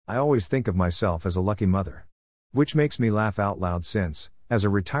I always think of myself as a lucky mother. Which makes me laugh out loud since, as a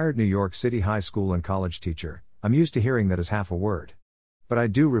retired New York City high school and college teacher, I'm used to hearing that as half a word. But I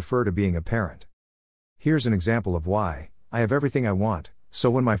do refer to being a parent. Here's an example of why. I have everything I want, so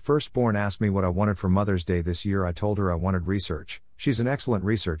when my firstborn asked me what I wanted for Mother's Day this year, I told her I wanted research. She's an excellent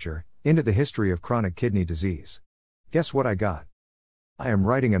researcher, into the history of chronic kidney disease. Guess what I got? I am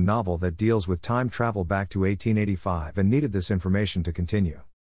writing a novel that deals with time travel back to 1885 and needed this information to continue.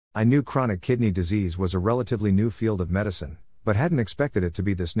 I knew chronic kidney disease was a relatively new field of medicine, but hadn't expected it to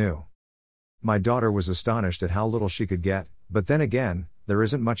be this new. My daughter was astonished at how little she could get, but then again, there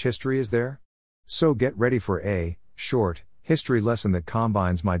isn't much history, is there? So get ready for a short history lesson that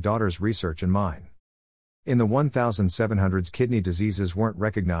combines my daughter's research and mine. In the 1700s, kidney diseases weren't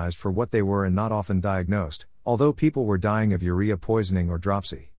recognized for what they were and not often diagnosed, although people were dying of urea poisoning or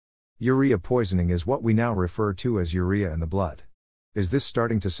dropsy. Urea poisoning is what we now refer to as urea in the blood. Is this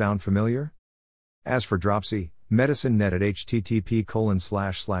starting to sound familiar? As for dropsy, MedicineNet at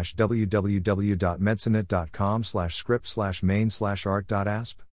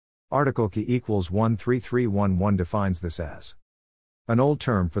http://www.medicinenet.com/script/main/art.asp. Article key equals 13311 defines this as an old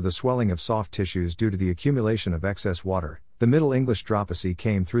term for the swelling of soft tissues due to the accumulation of excess water. The Middle English dropsy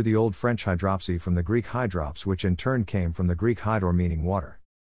came through the Old French hydropsy from the Greek hydrops, which in turn came from the Greek hydor, meaning water.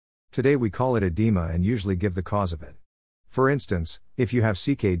 Today we call it edema and usually give the cause of it. For instance, if you have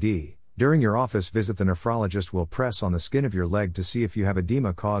CKD, during your office visit the nephrologist will press on the skin of your leg to see if you have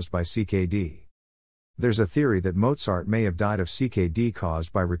edema caused by CKD. There's a theory that Mozart may have died of CKD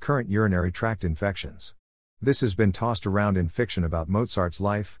caused by recurrent urinary tract infections. This has been tossed around in fiction about Mozart's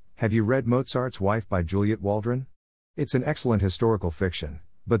life. Have you read Mozart's Wife by Juliet Waldron? It's an excellent historical fiction,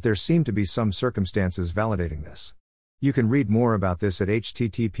 but there seem to be some circumstances validating this. You can read more about this at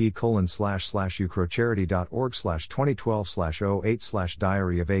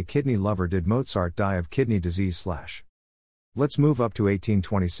http://ukracharity.org/2012/08/Diary of a Kidney Lover. Did Mozart die of kidney disease? Let's move up to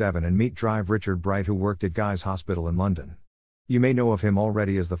 1827 and meet Drive Richard Bright, who worked at Guy's Hospital in London. You may know of him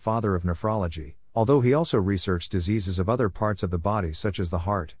already as the father of nephrology, although he also researched diseases of other parts of the body such as the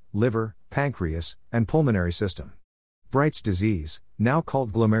heart, liver, pancreas, and pulmonary system. Bright's disease, now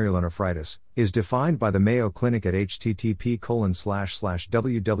called glomerulonephritis, is defined by the Mayo Clinic at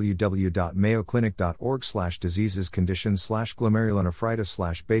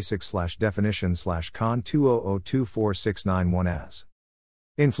http://www.mayoClinic.org/diseases/conditions/glomerulonephritis/basics/definition/con 2002469 as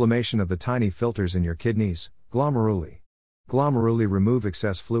inflammation of the tiny filters in your kidneys, glomeruli. Glomeruli remove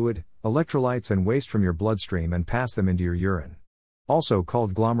excess fluid, electrolytes and waste from your bloodstream and pass them into your urine. Also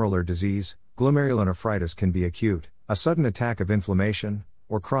called glomerular disease, glomerulonephritis can be acute, a sudden attack of inflammation,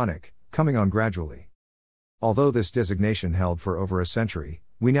 or chronic, coming on gradually. Although this designation held for over a century,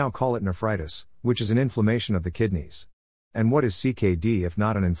 we now call it nephritis, which is an inflammation of the kidneys. And what is CKD if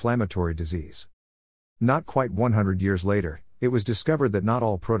not an inflammatory disease? Not quite 100 years later, it was discovered that not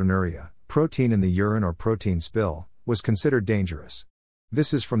all proteinuria, protein in the urine or protein spill, was considered dangerous.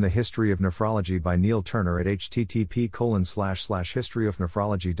 This is from the History of Nephrology by Neil Turner at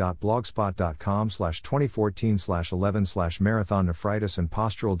http://historyofnephrology.blogspot.com/2014/11/marathon nephritis and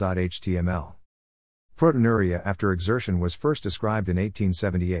postural.html. Proteinuria after exertion was first described in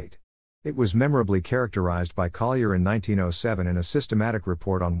 1878. It was memorably characterized by Collier in 1907 in a systematic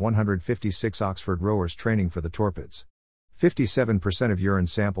report on 156 Oxford rowers training for the Torpids. 57% of urine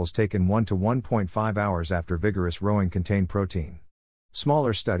samples taken 1 to 1.5 hours after vigorous rowing contained protein.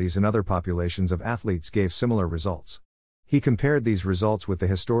 Smaller studies in other populations of athletes gave similar results. He compared these results with the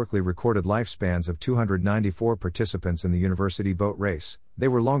historically recorded lifespans of 294 participants in the university boat race. They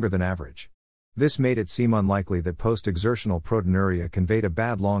were longer than average. This made it seem unlikely that post-exertional proteinuria conveyed a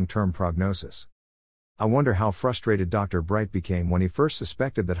bad long-term prognosis. I wonder how frustrated Dr. Bright became when he first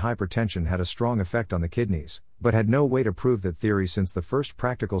suspected that hypertension had a strong effect on the kidneys, but had no way to prove that theory since the first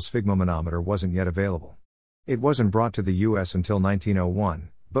practical sphygmomanometer wasn't yet available. It wasn't brought to the US until 1901,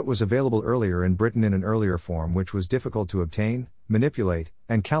 but was available earlier in Britain in an earlier form which was difficult to obtain, manipulate,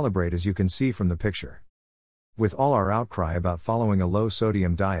 and calibrate, as you can see from the picture. With all our outcry about following a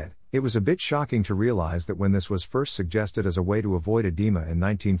low-sodium diet, it was a bit shocking to realize that when this was first suggested as a way to avoid edema in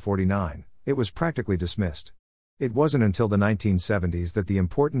 1949, it was practically dismissed. It wasn't until the 1970s that the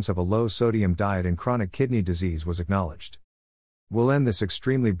importance of a low-sodium diet in chronic kidney disease was acknowledged. We'll end this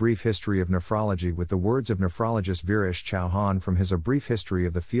extremely brief history of nephrology with the words of nephrologist Viresh Chauhan from his A Brief History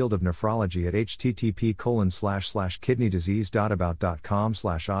of the Field of Nephrology at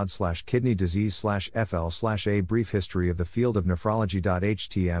http://kidneydisease.about.com/odd/kidney-disease/fl/A Brief History of the Field of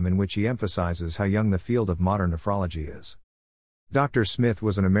Nephrology.htm, in which he emphasizes how young the field of modern nephrology is. Dr. Smith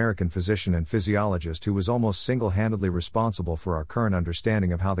was an American physician and physiologist who was almost single-handedly responsible for our current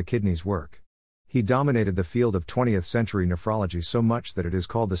understanding of how the kidneys work. He dominated the field of 20th-century nephrology so much that it is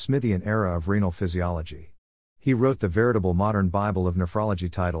called the Smithian era of renal physiology. He wrote the veritable modern Bible of nephrology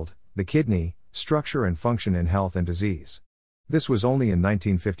titled, The Kidney, Structure and Function in Health and Disease. This was only in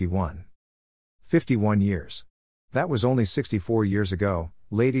 1951. 51 years. That was only 64 years ago,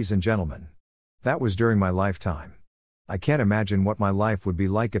 ladies and gentlemen. That was during my lifetime. I can't imagine what my life would be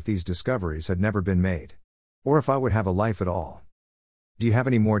like if these discoveries had never been made. Or if I would have a life at all. Do you have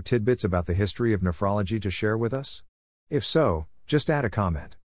any more tidbits about the history of nephrology to share with us? If so, just add a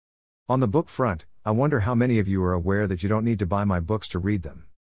comment. On the book front, I wonder how many of you are aware that you don't need to buy my books to read them.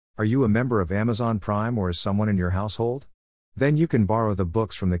 Are you a member of Amazon Prime or is someone in your household? Then you can borrow the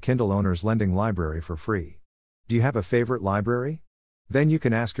books from the Kindle Owners Lending Library for free. Do you have a favorite library? Then you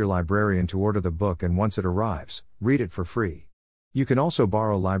can ask your librarian to order the book, and once it arrives, read it for free. You can also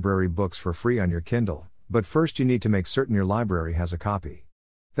borrow library books for free on your Kindle, but first you need to make certain your library has a copy.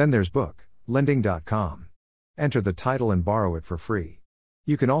 Then there's booklending.com. Enter the title and borrow it for free.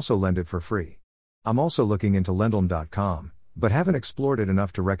 You can also lend it for free. I'm also looking into lendlm.com, but haven't explored it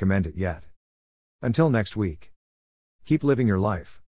enough to recommend it yet. Until next week. Keep living your life.